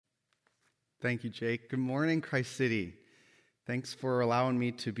Thank you, Jake. Good morning, Christ City. Thanks for allowing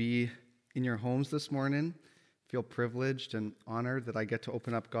me to be in your homes this morning. I feel privileged and honored that I get to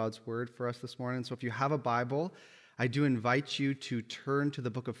open up God's Word for us this morning. So if you have a Bible, I do invite you to turn to the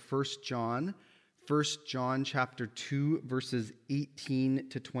book of 1 John. 1 John chapter 2, verses 18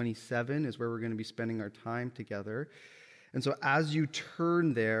 to 27 is where we're going to be spending our time together. And so as you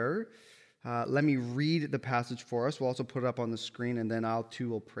turn there, let me read the passage for us. We'll also put it up on the screen, and then I'll too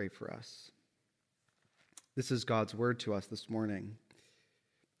will pray for us. This is God's word to us this morning.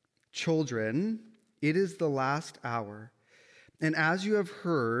 Children, it is the last hour, and as you have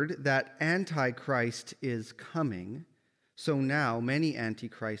heard that Antichrist is coming, so now many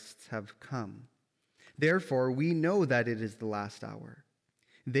Antichrists have come. Therefore, we know that it is the last hour.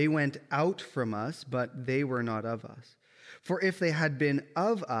 They went out from us, but they were not of us. For if they had been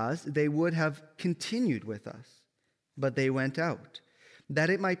of us, they would have continued with us. But they went out, that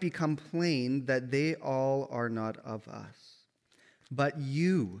it might become plain that they all are not of us. But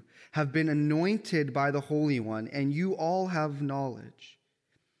you have been anointed by the Holy One, and you all have knowledge.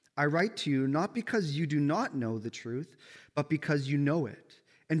 I write to you not because you do not know the truth, but because you know it,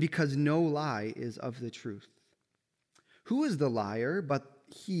 and because no lie is of the truth. Who is the liar but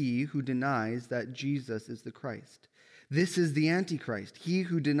he who denies that Jesus is the Christ? This is the Antichrist, he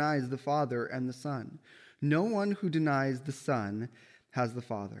who denies the Father and the Son. No one who denies the Son has the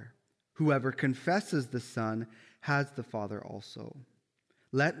Father. Whoever confesses the Son has the Father also.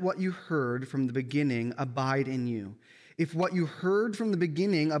 Let what you heard from the beginning abide in you. If what you heard from the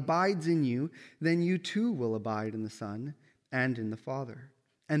beginning abides in you, then you too will abide in the Son and in the Father.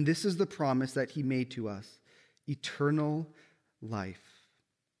 And this is the promise that he made to us, eternal life.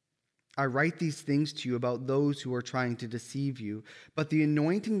 I write these things to you about those who are trying to deceive you, but the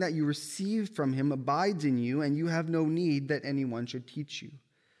anointing that you received from him abides in you, and you have no need that anyone should teach you.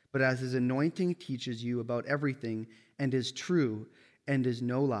 But as his anointing teaches you about everything, and is true, and is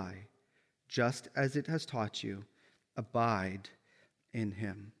no lie, just as it has taught you, abide in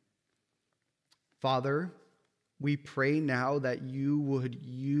him. Father, we pray now that you would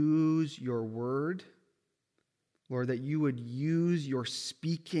use your word, Lord, that you would use your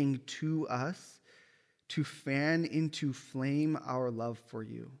speaking to us to fan into flame our love for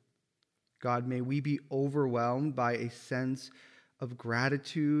you. God, may we be overwhelmed by a sense of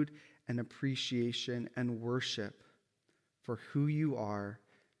gratitude and appreciation and worship for who you are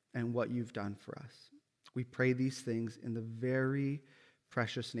and what you've done for us. We pray these things in the very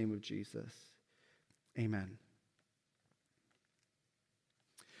precious name of Jesus. Amen.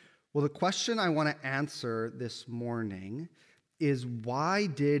 Well, the question I want to answer this morning is, why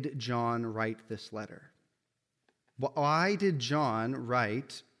did John write this letter? Why did John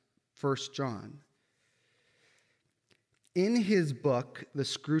write 1 John? In his book, The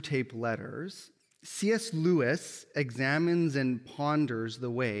Screwtape Letters, C.S. Lewis examines and ponders the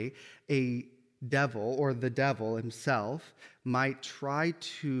way a devil, or the devil himself, might try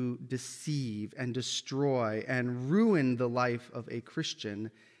to deceive and destroy and ruin the life of a Christian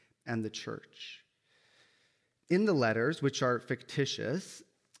and the church. In the letters, which are fictitious,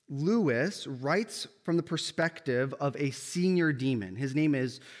 Lewis writes from the perspective of a senior demon. His name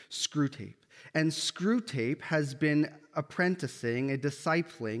is Screwtape. And Screwtape has been apprenticing,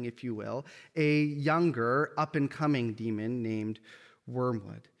 discipling, if you will, a younger, up-and-coming demon named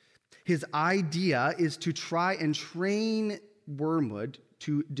Wormwood. His idea is to try and train Wormwood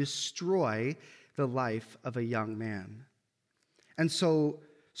to destroy the life of a young man. And so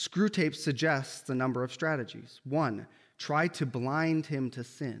Screwtape suggests a number of strategies. 1, try to blind him to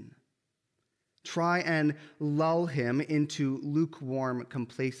sin. Try and lull him into lukewarm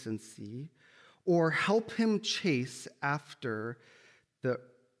complacency, or help him chase after the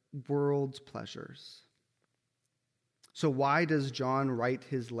world's pleasures. So why does John write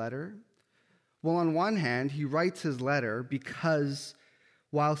his letter? Well, on one hand, he writes his letter because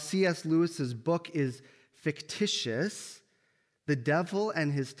while C.S. Lewis's book is fictitious, the devil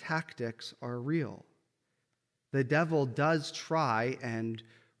and his tactics are real. The devil does try and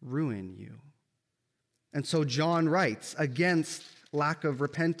ruin you. And so John writes against lack of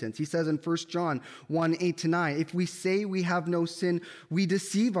repentance. He says in 1 John 1, 8-9, if we say we have no sin, we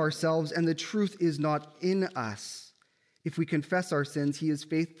deceive ourselves and the truth is not in us. If we confess our sins, he is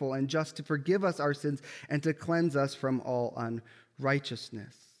faithful and just to forgive us our sins and to cleanse us from all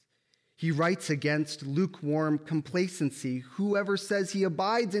unrighteousness. He writes against lukewarm complacency. Whoever says he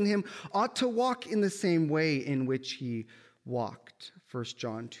abides in him ought to walk in the same way in which he walked. 1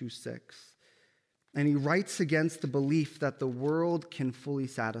 John 2:6. And he writes against the belief that the world can fully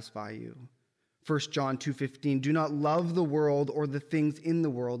satisfy you. 1 John 2:15, do not love the world or the things in the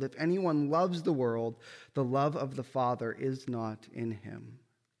world. If anyone loves the world, the love of the Father is not in him.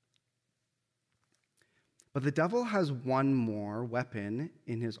 But the devil has one more weapon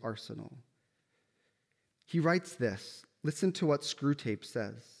in his arsenal. He writes this. Listen to what Screwtape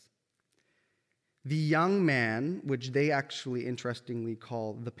says. The young man, which they actually interestingly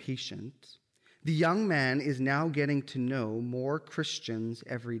call the patient, the young man is now getting to know more Christians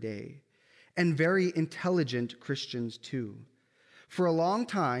every day, and very intelligent Christians too. For a long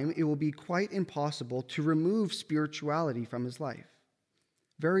time, it will be quite impossible to remove spirituality from his life.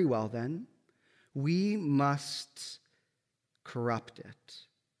 Very well then, we must corrupt it.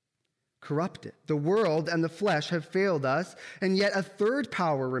 Corrupt it. The world and the flesh have failed us, and yet a third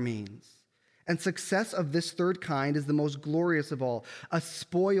power remains. And success of this third kind is the most glorious of all. A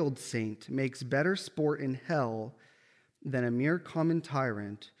spoiled saint makes better sport in hell than a mere common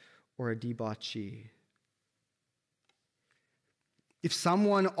tyrant or a debauchee. If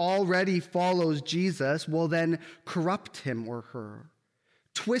someone already follows Jesus, well then corrupt him or her.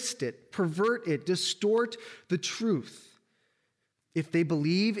 Twist it, pervert it, distort the truth. If they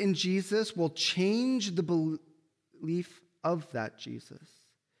believe in Jesus, well, change the belief of that Jesus.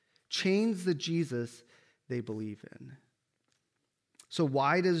 Change the Jesus they believe in. So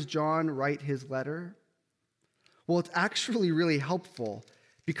why does John write his letter? Well, it's actually really helpful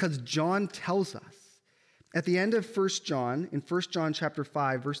because John tells us. At the end of 1 John, in 1 John chapter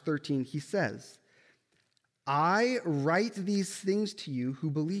 5, verse 13, he says, I write these things to you who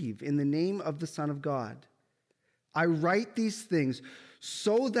believe in the name of the Son of God. I write these things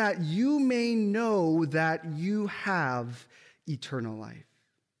so that you may know that you have eternal life.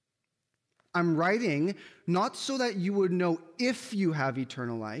 I'm writing not so that you would know if you have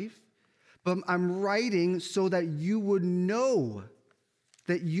eternal life, but I'm writing so that you would know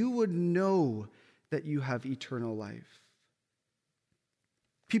that you have eternal life.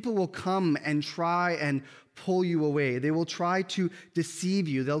 People will come and try and pull you away. They will try to deceive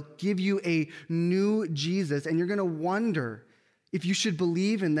you. They'll give you a new Jesus, and you're going to wonder if you should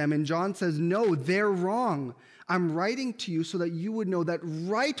believe in them. And John says, no, they're wrong. I'm writing to you so that you would know that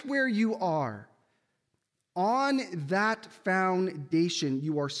right where you are, on that foundation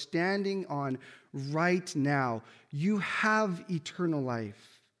you are standing on right now, you have eternal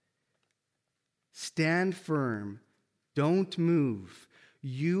life. Stand firm. Don't move.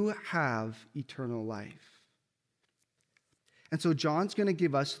 You have eternal life. And so John's going to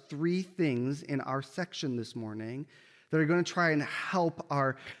give us three things in our section this morning that are going to try and help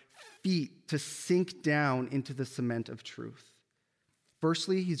our feet to sink down into the cement of truth.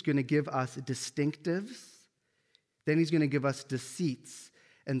 Firstly, he's going to give us distinctives. Then he's going to give us deceits.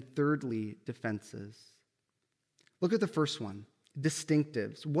 And thirdly, defenses. Look at the first one,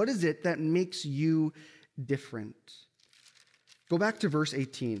 distinctives. What is it that makes you different? Go back to verse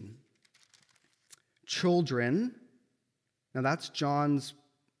 18. Children. Now that's John's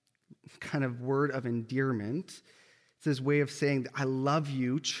kind of word of endearment. It's his way of saying, I love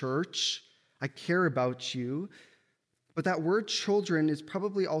you, church. I care about you. But that word children is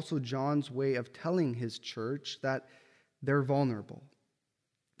probably also John's way of telling his church that they're vulnerable.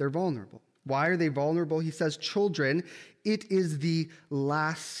 They're vulnerable. Why are they vulnerable? He says, children, it is the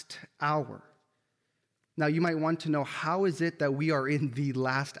last hour. Now, you might want to know, how is it that we are in the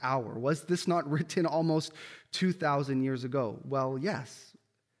last hour? Was this not written almost 2,000 years ago? Well, yes.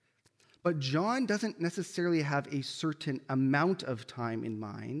 But John doesn't necessarily have a certain amount of time in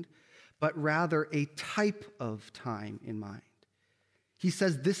mind, but rather a type of time in mind. He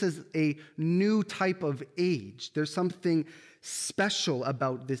says this is a new type of age. There's something special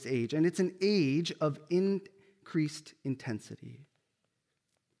about this age, and it's an age of increased intensity.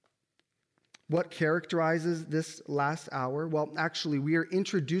 What characterizes this last hour? Well, actually, we are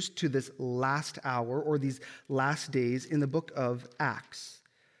introduced to this last hour or these last days in the book of Acts.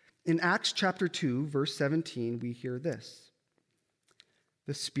 In Acts chapter 2, verse 17, we hear this.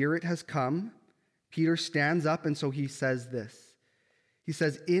 The Spirit has come. Peter stands up, and so he says this. He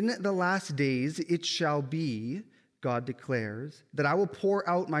says, in the last days it shall be, God declares, that I will pour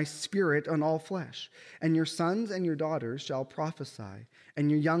out my Spirit on all flesh, and your sons and your daughters shall prophesy,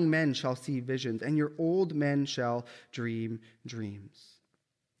 and your young men shall see visions, and your old men shall dream dreams.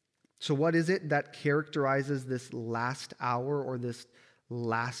 So what is it that characterizes this last hour or this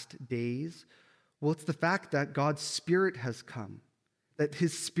last days? Well, it's the fact that God's Spirit has come, that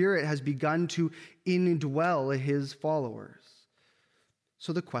his Spirit has begun to indwell his followers.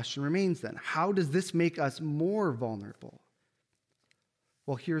 So the question remains then, how does this make us more vulnerable?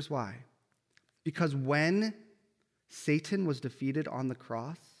 Well, here's why. Because when Satan was defeated on the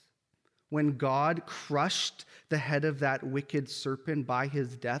cross, when God crushed the head of that wicked serpent by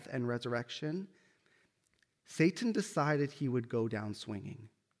his death and resurrection, Satan decided he would go down swinging.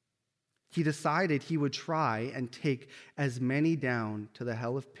 He decided he would try and take as many down to the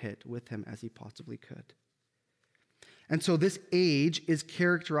hell of pit with him as he possibly could. And so this age is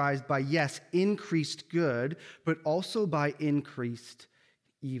characterized by, yes, increased good, but also by increased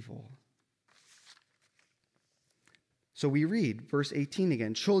evil. So we read verse 18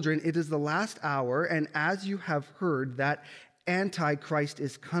 again. Children, it is the last hour, and as you have heard that Antichrist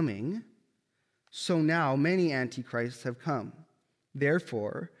is coming, so now many Antichrists have come.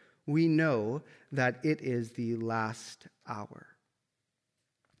 Therefore, we know that it is the last hour.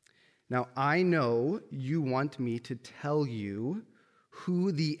 Now, I know you want me to tell you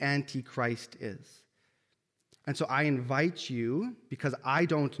who the Antichrist is. And so I invite you, because I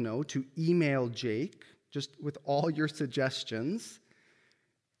don't know, to email Jake just with all your suggestions.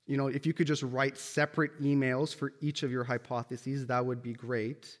 You know, if you could just write separate emails for each of your hypotheses, that would be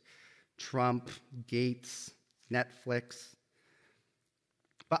great. Trump, Gates, Netflix.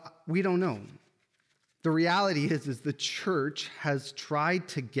 But we don't know. The reality is the church has tried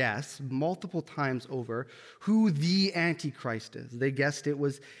to guess multiple times over who the Antichrist is. They guessed it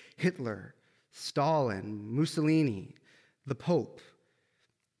was Hitler, Stalin, Mussolini, the Pope.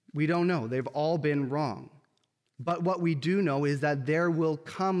 We don't know. They've all been wrong. But what we do know is that there will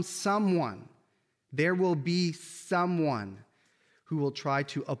come someone. There will be someone who will try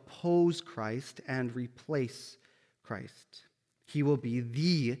to oppose Christ and replace Christ. He will be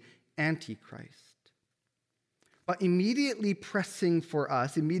the Antichrist. But immediately pressing for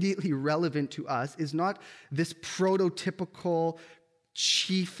us, immediately relevant to us, is not this prototypical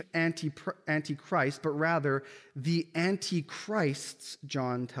chief antichrist, but rather the antichrists,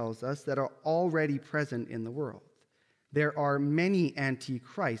 John tells us, that are already present in the world. There are many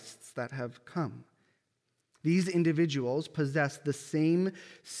antichrists that have come. These individuals possess the same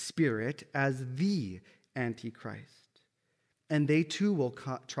spirit as the Antichrist, and they too will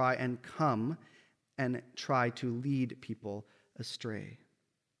try and come and try to lead people astray.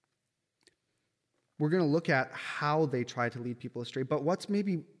 We're going to look at how they try to lead people astray, but what's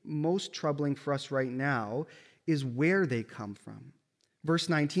maybe most troubling for us right now is where they come from. Verse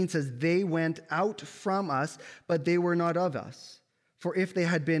 19 says, "They went out from us, but they were not of us. For if they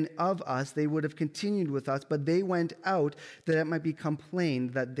had been of us, they would have continued with us, but they went out that it might become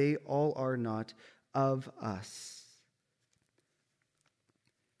plain that they all are not of us."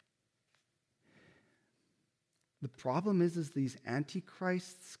 The problem is these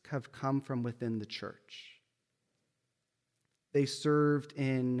antichrists have come from within the church. They served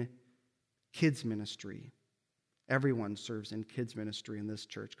in kids ministry. Everyone serves in kids ministry in this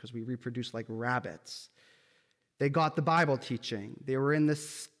church because we reproduce like rabbits. They got the Bible teaching. They were in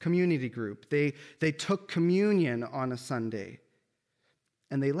this community group. They took communion on a Sunday,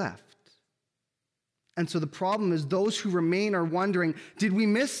 and they left. And so the problem is those who remain are wondering, did we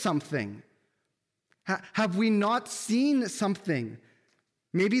miss something? Have we not seen something?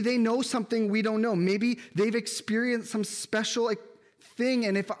 Maybe they know something we don't know. Maybe they've experienced some special thing,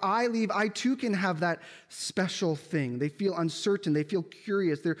 and if I leave, I too can have that special thing. They feel uncertain. They feel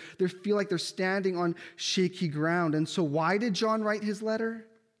curious. They feel like they're standing on shaky ground. And so why did John write his letter?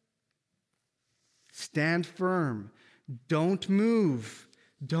 Stand firm. Don't move.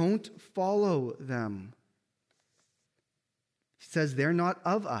 Don't follow them. He says they're not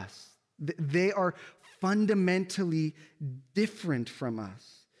of us. They are fundamentally different from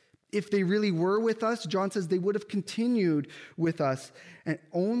us. If they really were with us, John says they would have continued with us. And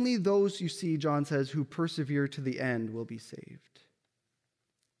only those, you see, John says, who persevere to the end will be saved.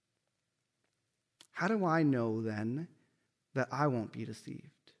 How do I know then that I won't be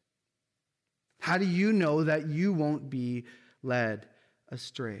deceived? How do you know that you won't be led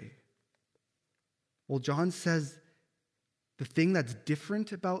astray? Well, John says the thing that's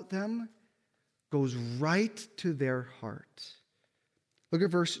different about them goes right to their heart. Look at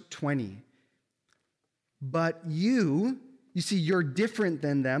verse 20. But you see, you're different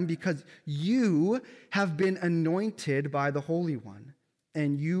than them because you have been anointed by the Holy One,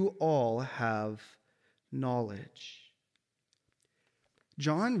 and you all have knowledge.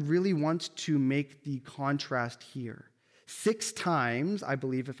 John really wants to make the contrast here. 6 times, I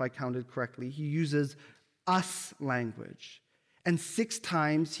believe, if I counted correctly, he uses us language. And 6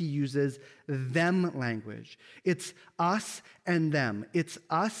 times he uses them language. It's us and them. It's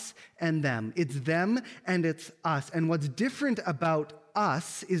us and them. It's them and it's us. And what's different about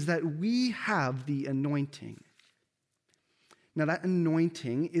us is that we have the anointing. Now, that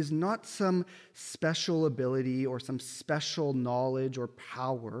anointing is not some special ability or some special knowledge or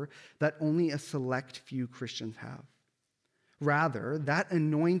power that only a select few Christians have. Rather, that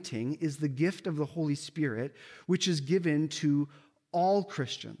anointing is the gift of the Holy Spirit, which is given to all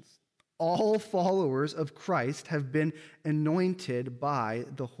Christians. All followers of Christ have been anointed by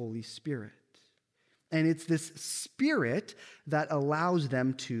the Holy Spirit. And it's this Spirit that allows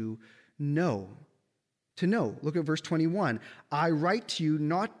them to know. To know. Look at verse 21. I write to you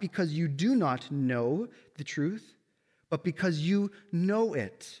not because you do not know the truth, but because you know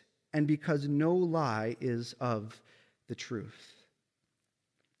it, and because no lie is of the truth.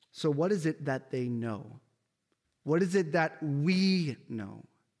 So what is it that they know? What is it that we know?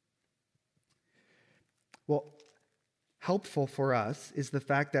 Well, helpful for us is the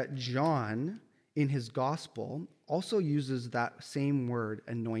fact that John, in his gospel, also uses that same word,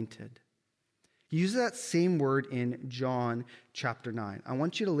 anointed. He uses that same word in John chapter 9. I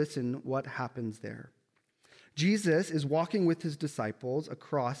want you to listen what happens there. Jesus is walking with his disciples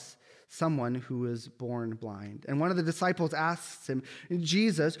across someone who is born blind. And one of the disciples asks him,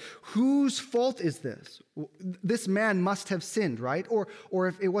 Jesus, whose fault is this? This man must have sinned, right? Or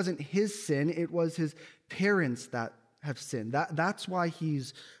if it wasn't his sin, it was his parents that have sinned. That's why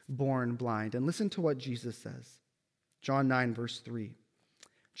he's born blind. And listen to what Jesus says. John 9, verse 3.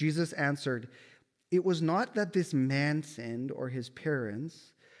 Jesus answered, it was not that this man sinned or his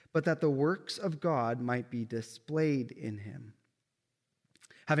parents, but that the works of God might be displayed in him.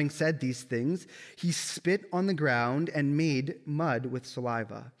 Having said these things, he spit on the ground and made mud with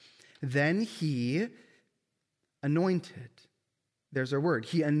saliva. Then he anointed. There's our word.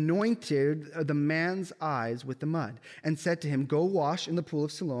 He anointed the man's eyes with the mud and said to him, go wash in the pool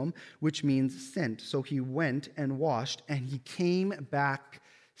of Siloam, which means sent. So he went and washed, and he came back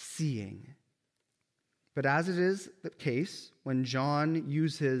seeing. But as it is the case, when John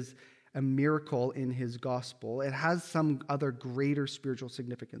uses a miracle in his gospel, it has some other greater spiritual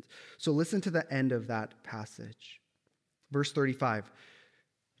significance. So listen to the end of that passage. Verse 35.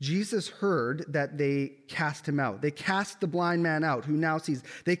 Jesus heard that they cast him out. They cast the blind man out, who now sees.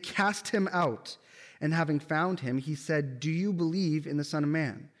 They cast him out. And having found him, he said, do you believe in the Son of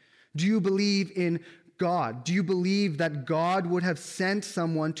Man? Do you believe in God? Do you believe that God would have sent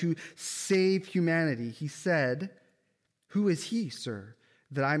someone to save humanity? He said, who is he, sir,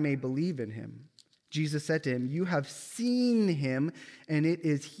 that I may believe in him? Jesus said to him, you have seen him, and it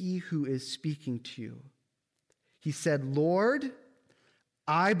is he who is speaking to you. He said, Lord,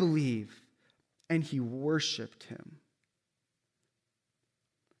 I believe, and he worshiped him.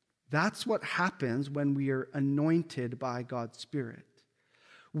 That's what happens when we are anointed by God's Spirit.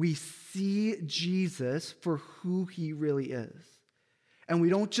 We see Jesus for who he really is. And we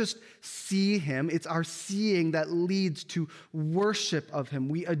don't just see him, it's our seeing that leads to worship of him.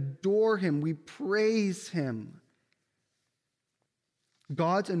 We adore him, we praise him.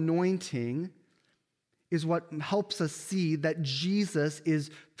 God's anointing is what helps us see that Jesus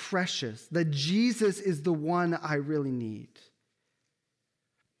is precious, that Jesus is the one I really need.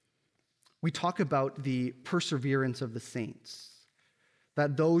 We talk about the perseverance of the saints,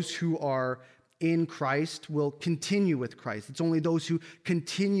 that those who are in Christ will continue with Christ. It's only those who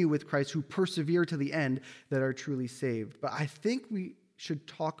continue with Christ, who persevere to the end, that are truly saved. But I think we should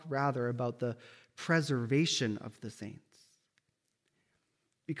talk rather about the preservation of the saints.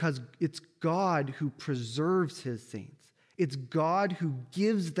 Because it's God who preserves his saints. It's God who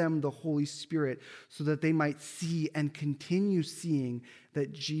gives them the Holy Spirit so that they might see and continue seeing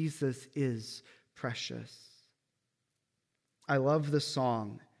that Jesus is precious. I love the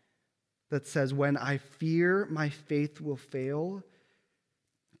song that says, when I fear my faith will fail,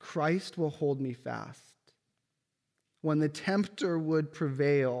 Christ will hold me fast. When the tempter would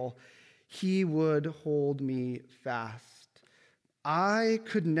prevail, he would hold me fast. I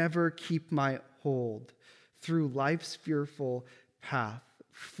could never keep my hold through life's fearful path,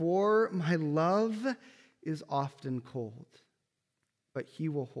 for my love is often cold, but he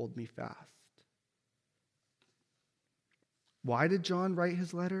will hold me fast. Why did John write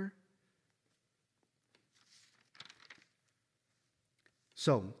his letter?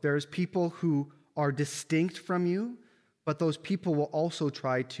 So, there's people who are distinct from you, but those people will also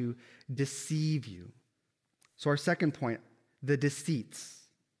try to deceive you. So our second point, the deceits.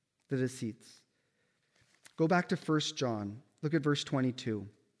 The deceits. Go back to 1 John. Look at verse 22.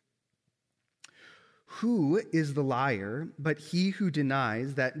 Who is the liar but he who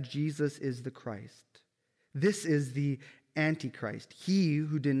denies that Jesus is the Christ? This is the Antichrist, he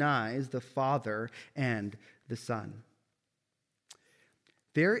who denies the Father and the Son.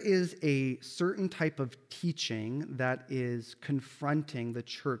 There is a certain type of teaching that is confronting the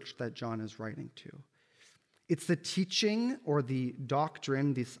church that John is writing to. It's the teaching or the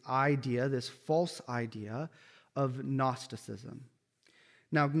doctrine, this idea, this false idea of Gnosticism.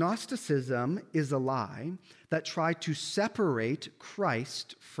 Now, Gnosticism is a lie that tried to separate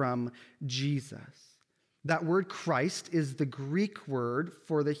Christ from Jesus. That word Christ is the Greek word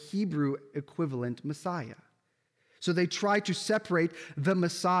for the Hebrew equivalent Messiah. So they tried to separate the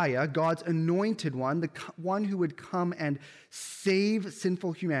Messiah, God's anointed one, the one who would come and save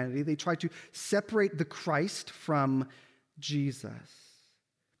sinful humanity. They tried to separate the Christ from Jesus.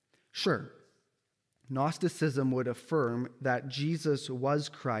 Sure, Gnosticism would affirm that Jesus was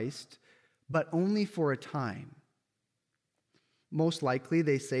Christ, but only for a time. Most likely,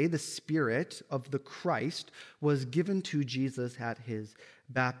 they say, the Spirit of the Christ was given to Jesus at his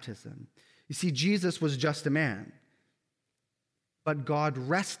baptism. You see, Jesus was just a man, but God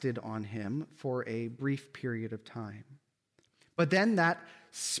rested on him for a brief period of time. But then that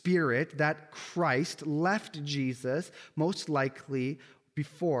Spirit, that Christ, left Jesus, most likely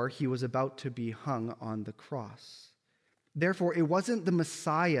before he was about to be hung on the cross. Therefore, it wasn't the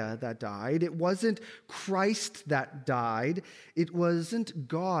Messiah that died. It wasn't Christ that died. It wasn't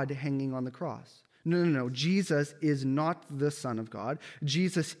God hanging on the cross. No. Jesus is not the Son of God.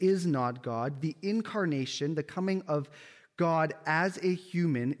 Jesus is not God. The incarnation, the coming of God as a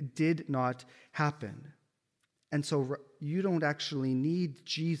human, did not happen. And so you don't actually need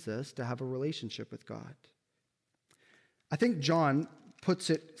Jesus to have a relationship with God. I think John puts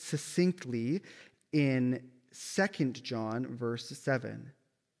it succinctly in 2 John verse 7.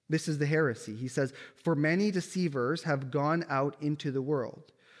 This is the heresy. He says, "For many deceivers have gone out into the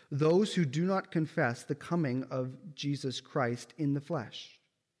world, those who do not confess the coming of Jesus Christ in the flesh."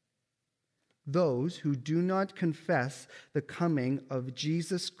 Those who do not confess the coming of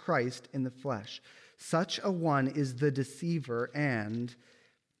Jesus Christ in the flesh. Such a one is the deceiver and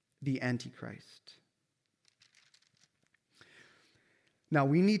the Antichrist. Now,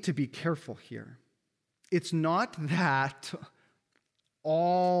 we need to be careful here. It's not that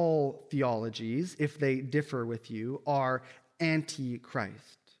all theologies, if they differ with you, are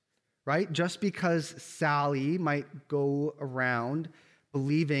anti-Christ, right? Just because Sally might go around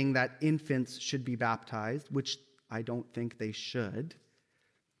believing that infants should be baptized, which I don't think they should,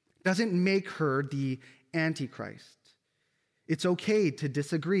 doesn't make her the Antichrist. It's okay to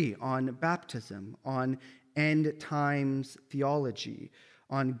disagree on baptism, on end times theology,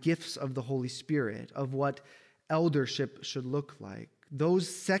 on gifts of the Holy Spirit, of what eldership should look like. Those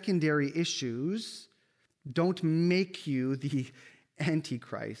secondary issues don't make you the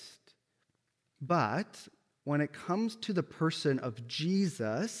Antichrist. But when it comes to the person of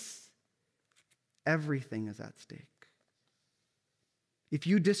Jesus, everything is at stake. If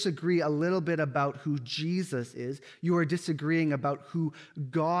you disagree a little bit about who Jesus is, you are disagreeing about who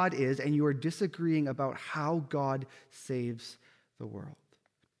God is, and you are disagreeing about how God saves the world.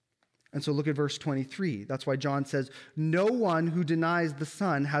 And so look at verse 23. That's why John says, "No one who denies the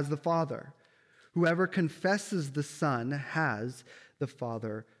Son has the Father. Whoever confesses the Son has the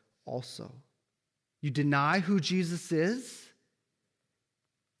Father also." You deny who Jesus is,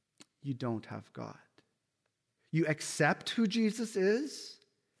 you don't have God. You accept who Jesus is,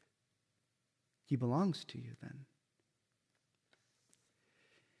 he belongs to you then.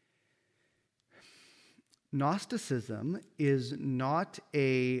 Gnosticism is not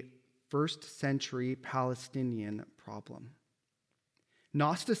a first century Palestinian problem.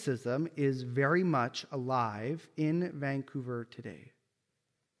 Gnosticism is very much alive in Vancouver today.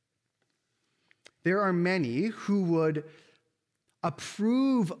 There are many who would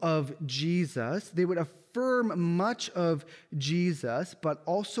approve of Jesus. They would affirm much of Jesus, but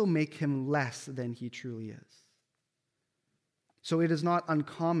also make him less than he truly is. So it is not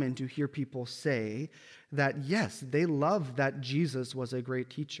uncommon to hear people say that, yes, they love that Jesus was a great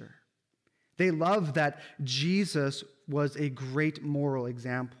teacher. They love that Jesus was a great moral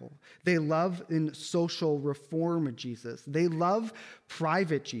example. They love in social reform Jesus. They love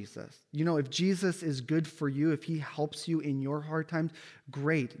private Jesus. You know, if Jesus is good for you, if he helps you in your hard times,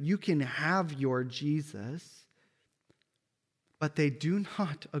 great. You can have your Jesus. But they do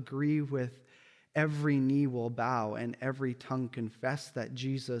not agree with every knee will bow and every tongue confess that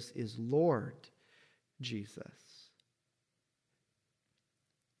Jesus is Lord Jesus.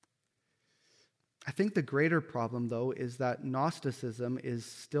 I think the greater problem, though, is that Gnosticism is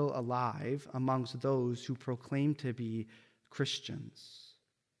still alive amongst those who proclaim to be Christians.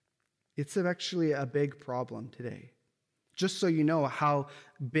 It's actually a big problem today. Just so you know how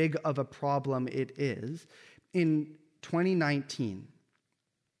big of a problem it is, in 2019,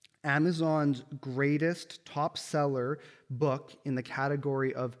 Amazon's greatest top seller book in the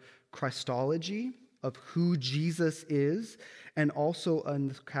category of Christology, of who Jesus is, and also in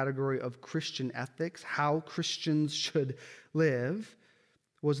the category of Christian ethics, how Christians should live,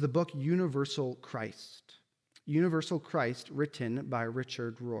 was the book Universal Christ. Universal Christ, written by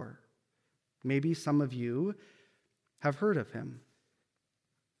Richard Rohr. Maybe some of you have heard of him.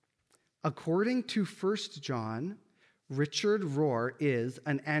 According to 1 John, Richard Rohr is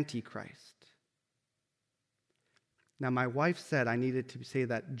an antichrist. Now, my wife said I needed to say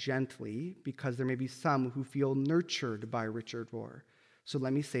that gently because there may be some who feel nurtured by Richard Rohr. So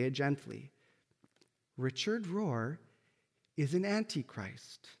let me say it gently. Richard Rohr is an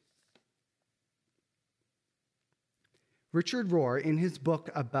antichrist. Richard Rohr, in his book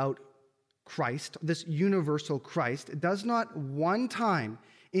about Christ, this universal Christ, does not one time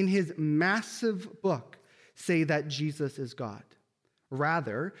in his massive book say that Jesus is God.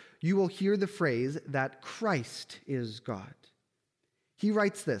 Rather, you will hear the phrase that Christ is God. He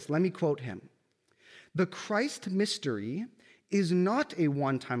writes this, let me quote him. The Christ mystery is not a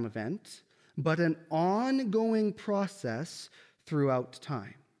one-time event, but an ongoing process throughout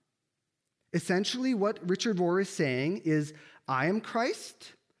time. Essentially, what Richard Rohr is saying is, I am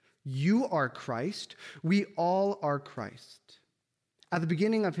Christ, you are Christ, we all are Christ. At the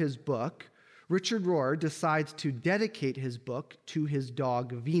beginning of his book, Richard Rohr decides to dedicate his book to his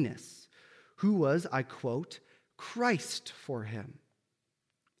dog Venus, who was, I quote, Christ for him.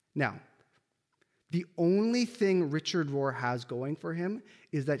 Now, the only thing Richard Rohr has going for him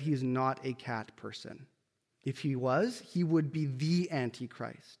is that he's not a cat person. If he was, he would be the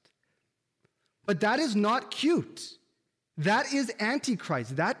Antichrist. But that is not cute. That is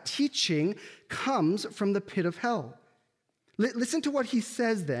Antichrist. That teaching comes from the pit of hell. Listen to what he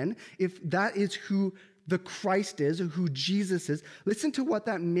says then, if that is who the Christ is, who Jesus is. Listen to what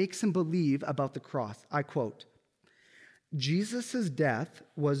that makes him believe about the cross. I quote, Jesus' death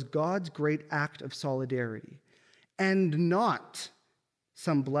was God's great act of solidarity and not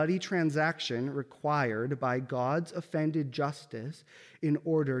some bloody transaction required by God's offended justice in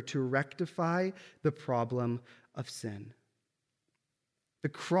order to rectify the problem of sin. The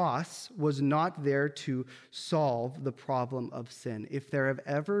cross was not there to solve the problem of sin. If there have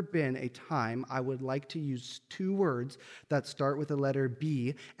ever been a time I would like to use two words that start with the letter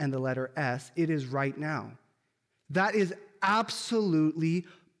B and the letter S, it is right now. That is absolutely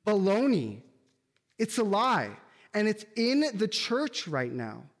baloney. It's a lie. And it's in the church right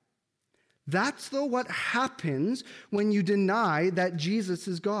now. That's though what happens when you deny that Jesus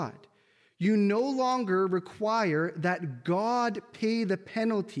is God. You no longer require that God pay the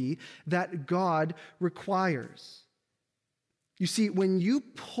penalty that God requires. You see, when you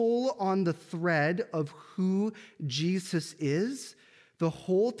pull on the thread of who Jesus is, the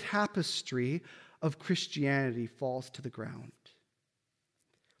whole tapestry of Christianity falls to the ground.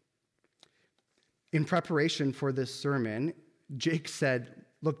 In preparation for this sermon, Jake said,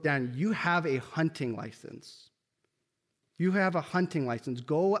 look, Dan, you have a hunting license. You have a hunting license.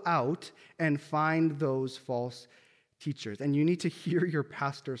 Go out and find those false teachers. And you need to hear your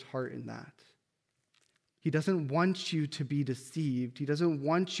pastor's heart in that. He doesn't want you to be deceived. He doesn't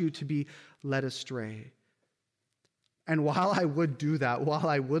want you to be led astray. And while I would do that, while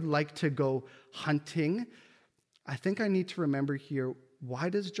I would like to go hunting, I think I need to remember here, why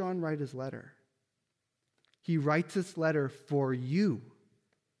does John write his letter? He writes this letter for you.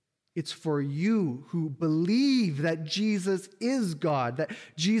 It's for you who believe that Jesus is God, that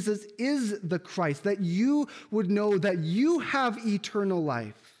Jesus is the Christ, that you would know that you have eternal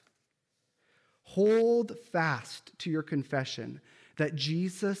life. Hold fast to your confession that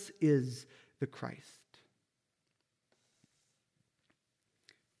Jesus is the Christ.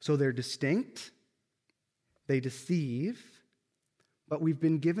 So they're distinct, they deceive, but we've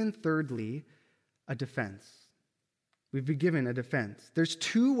been given, thirdly, a defense. We've been given a defense. There's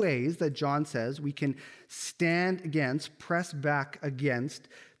two ways that John says we can stand against, press back against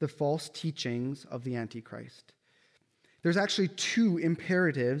the false teachings of the Antichrist. There's actually two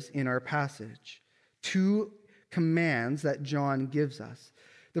imperatives in our passage, two commands that John gives us.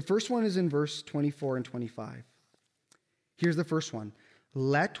 The first one is in verse 24 and 25. Here's the first one.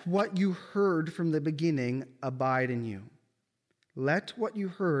 Let what you heard from the beginning abide in you. Let what you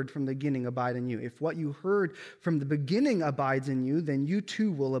heard from the beginning abide in you. If what you heard from the beginning abides in you, then you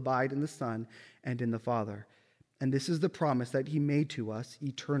too will abide in the Son and in the Father. And this is the promise that he made to us,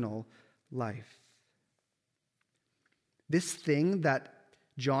 eternal life. This thing that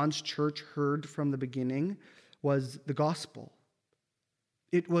John's church heard from the beginning was the gospel.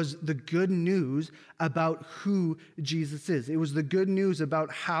 It was the good news about who Jesus is. It was the good news about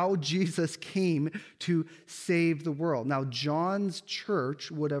how Jesus came to save the world. Now, John's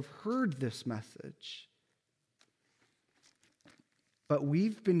church would have heard this message, but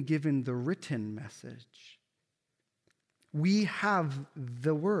we've been given the written message. We have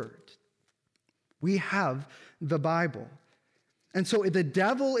the Word. We have the Bible. And so if the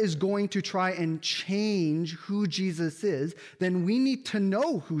devil is going to try and change who Jesus is, then we need to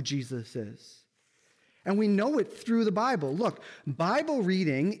know who Jesus is. And we know it through the Bible. Look, Bible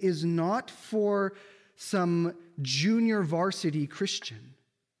reading is not for some junior varsity Christian.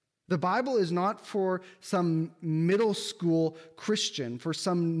 The Bible is not for some middle school Christian, for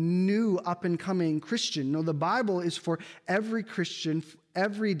some new up-and-coming Christian. No, the Bible is for every Christian,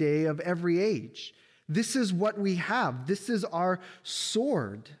 every day of every age. This is what we have. This is our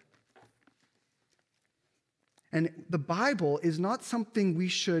sword. And the Bible is not something we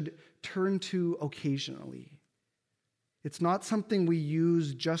should turn to occasionally. It's not something we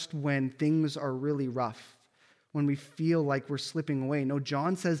use just when things are really rough, when we feel like we're slipping away. No,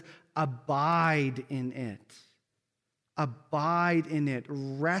 John says, abide in it. Abide in it.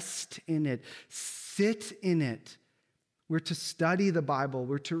 Rest in it. Sit in it. We're to study the Bible.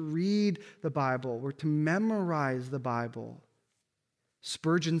 We're to read the Bible. We're to memorize the Bible.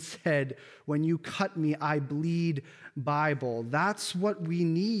 Spurgeon said, when you cut me, I bleed Bible. That's what we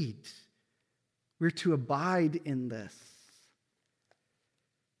need. We're to abide in this.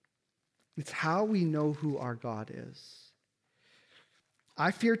 It's how we know who our God is.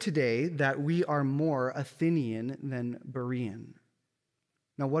 I fear today that we are more Athenian than Berean.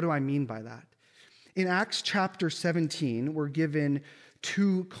 Now, what do I mean by that? In Acts chapter 17, we're given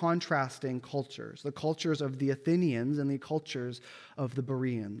two contrasting cultures, the cultures of the Athenians and the cultures of the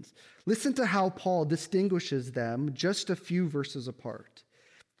Bereans. Listen to how Paul distinguishes them just a few verses apart.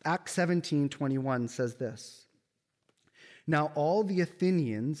 Acts 17:21 says this, "Now all the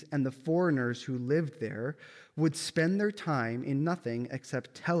Athenians and the foreigners who lived there would spend their time in nothing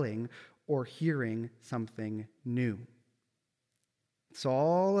except telling or hearing something new." It's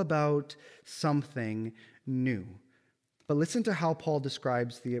all about something new. But listen to how Paul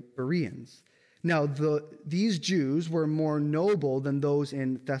describes the Bereans. Now, these Jews were more noble than those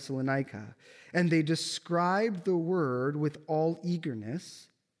in Thessalonica, and they described the word with all eagerness.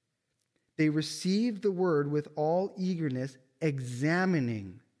 They received the word with all eagerness,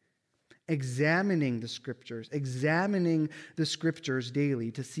 examining the scriptures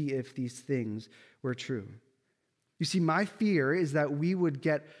daily to see if these things were true. You see, my fear is that we would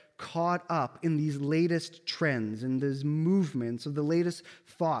get caught up in these latest trends and these movements of the latest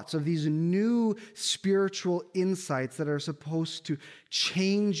thoughts of these new spiritual insights that are supposed to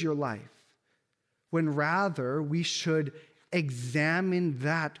change your life, when rather we should examine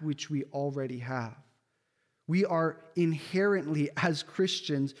that which we already have. We are inherently, as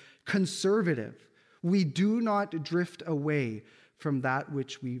Christians, conservative. We do not drift away from that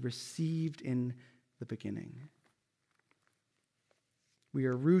which we received in the beginning. We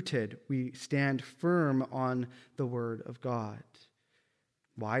are rooted. We stand firm on the Word of God.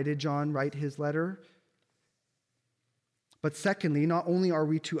 Why did John write his letter? But secondly, not only are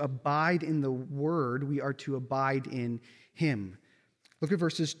we to abide in the Word, we are to abide in Him. Look at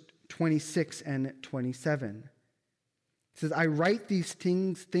verses 26 and 27. It says, "I write these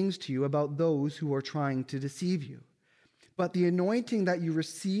things to you about those who are trying to deceive you. But the anointing that you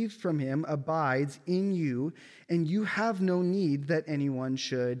received from him abides in you, and you have no need that anyone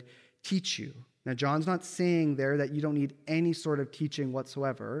should teach you." Now, John's not saying there that you don't need any sort of teaching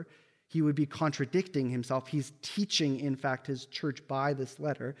whatsoever. He would be contradicting himself. He's teaching, in fact, his church by this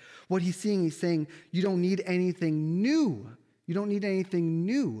letter. What he's saying you don't need anything new. You don't need anything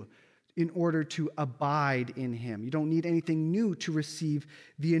new in order to abide in him. You don't need anything new to receive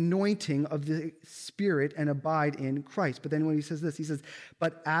the anointing of the Spirit and abide in Christ. But then when he says this, he says,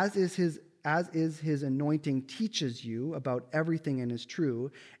 "But as is his anointing teaches you about everything and is true,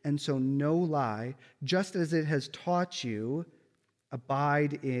 and so no lie, just as it has taught you,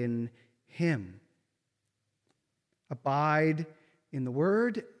 abide in him." Abide in the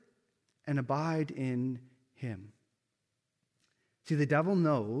Word and abide in him. See, the devil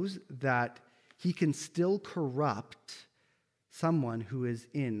knows that he can still corrupt someone who is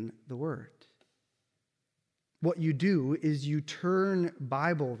in the Word. What you do is you turn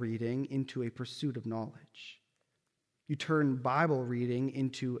Bible reading into a pursuit of knowledge. You turn Bible reading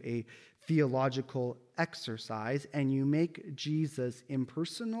into a theological exercise, and you make Jesus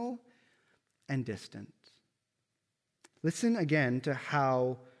impersonal and distant. Listen again to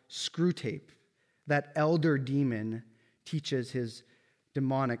how Screwtape, that elder demon, teaches his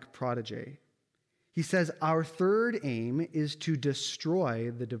demonic protege. He says our third aim is to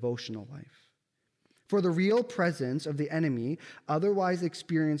destroy the devotional life. For the real presence of the enemy, otherwise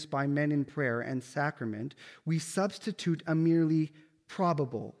experienced by men in prayer and sacrament, we substitute a merely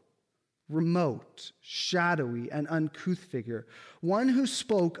probable, remote, shadowy, and uncouth figure, one who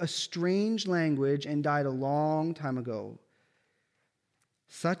spoke a strange language and died a long time ago.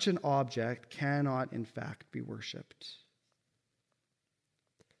 Such an object cannot, in fact, be worshipped.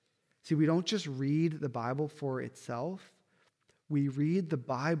 See, we don't just read the Bible for itself. We read the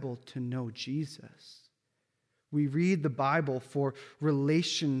Bible to know Jesus. We read the Bible for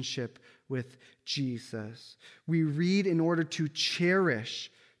relationship with Jesus. We read in order to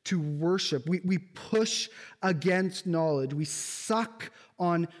cherish, to worship. We push against knowledge. We suck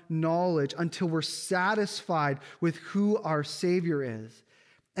on knowledge until we're satisfied with who our Savior is.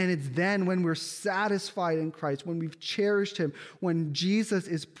 And it's then when we're satisfied in Christ, when we've cherished him, when Jesus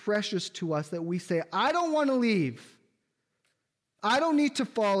is precious to us, that we say, I don't want to leave. I don't need to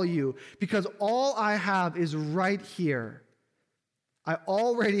follow you because all I have is right here. I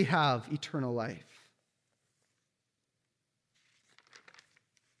already have eternal life.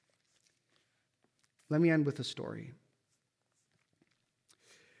 Let me end with a story.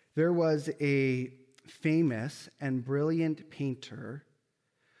 There was a famous and brilliant painter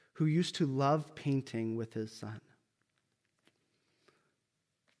who used to love painting with his son.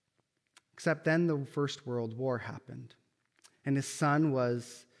 Except then the First World War happened, and his son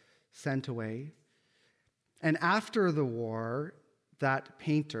was sent away. And after the war, that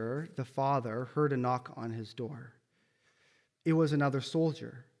painter, the father, heard a knock on his door. It was another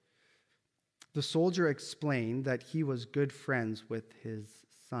soldier. The soldier explained that he was good friends with his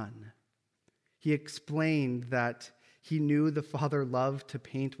son. He explained that he knew the father loved to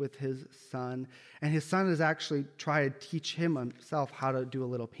paint with his son, and his son has actually tried to teach him himself how to do a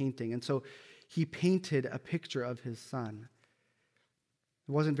little painting. And so he painted a picture of his son.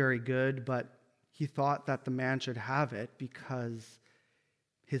 It wasn't very good, but he thought that the man should have it because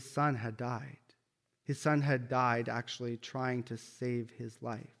his son had died. His son had died actually trying to save his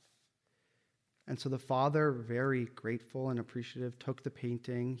life. And so the father, very grateful and appreciative, took the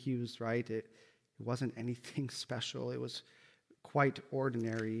painting. He was right. It wasn't anything special. It was quite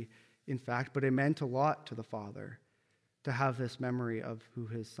ordinary, in fact, but it meant a lot to the father to have this memory of who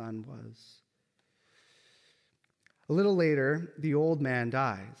his son was. A little later, the old man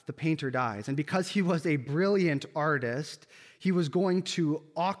dies, the painter dies, and because he was a brilliant artist, he was going to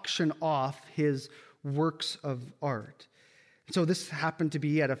auction off his works of art. So this happened to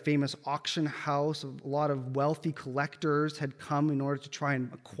be at a famous auction house. A lot of wealthy collectors had come in order to try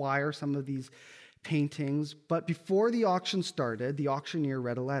and acquire some of these paintings. But before the auction started, the auctioneer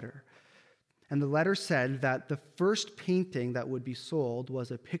read a letter. And the letter said that the first painting that would be sold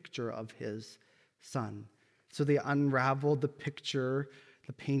was a picture of his son. So they unraveled the picture,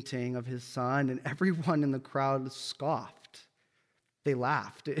 the painting of his son, and everyone in the crowd scoffed. They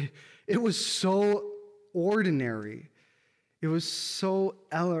laughed. It was so ordinary. It was so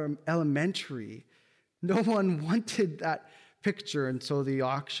elementary. No one wanted that picture, and so the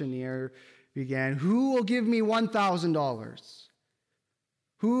auctioneer began, who will give me $1,000?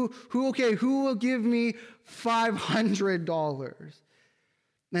 Who will give me $500?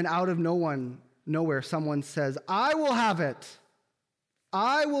 And out of nowhere, someone says, I will have it.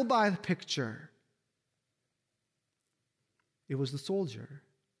 I will buy the picture. It was the soldier.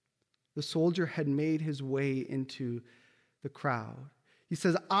 The soldier had made his way into the crowd. He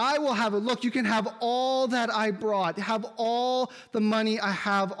says, I will have it. Look, you can have all that I brought. Have all the money I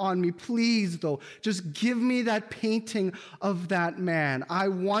have on me. Please, though, just give me that painting of that man. I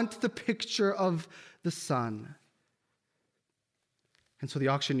want the picture of the son. And so the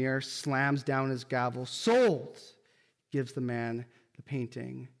auctioneer slams down his gavel. Sold! Gives the man the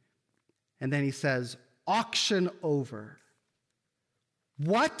painting. And then he says, auction over.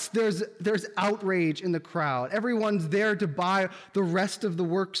 What? There's outrage in the crowd. Everyone's there to buy the rest of the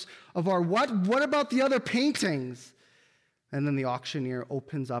works of art. What about the other paintings? And then the auctioneer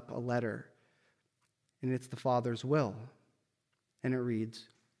opens up a letter, and it's the father's will. And it reads,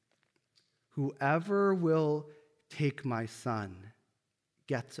 whoever will take my son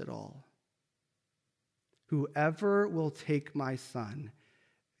gets it all. Whoever will take my son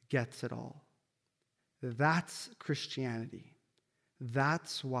gets it all. That's Christianity.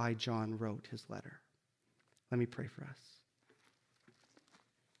 That's why John wrote his letter. Let me pray for us.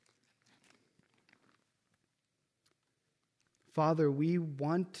 Father, we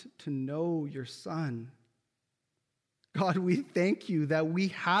want to know your Son. God, we thank you that we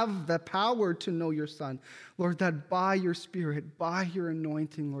have the power to know your Son. Lord, that by your Spirit, by your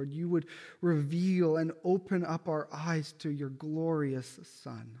anointing, Lord, you would reveal and open up our eyes to your glorious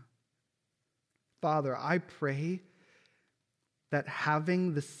Son. Father, I pray that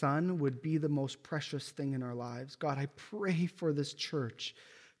having the Son would be the most precious thing in our lives. God, I pray for this church.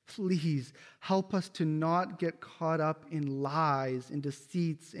 Please help us to not get caught up in lies, in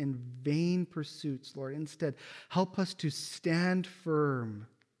deceits, in vain pursuits, Lord. Instead, help us to stand firm,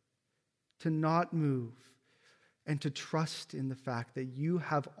 to not move, and to trust in the fact that you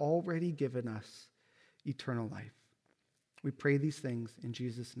have already given us eternal life. We pray these things in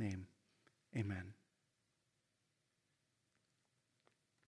Jesus' name. Amen.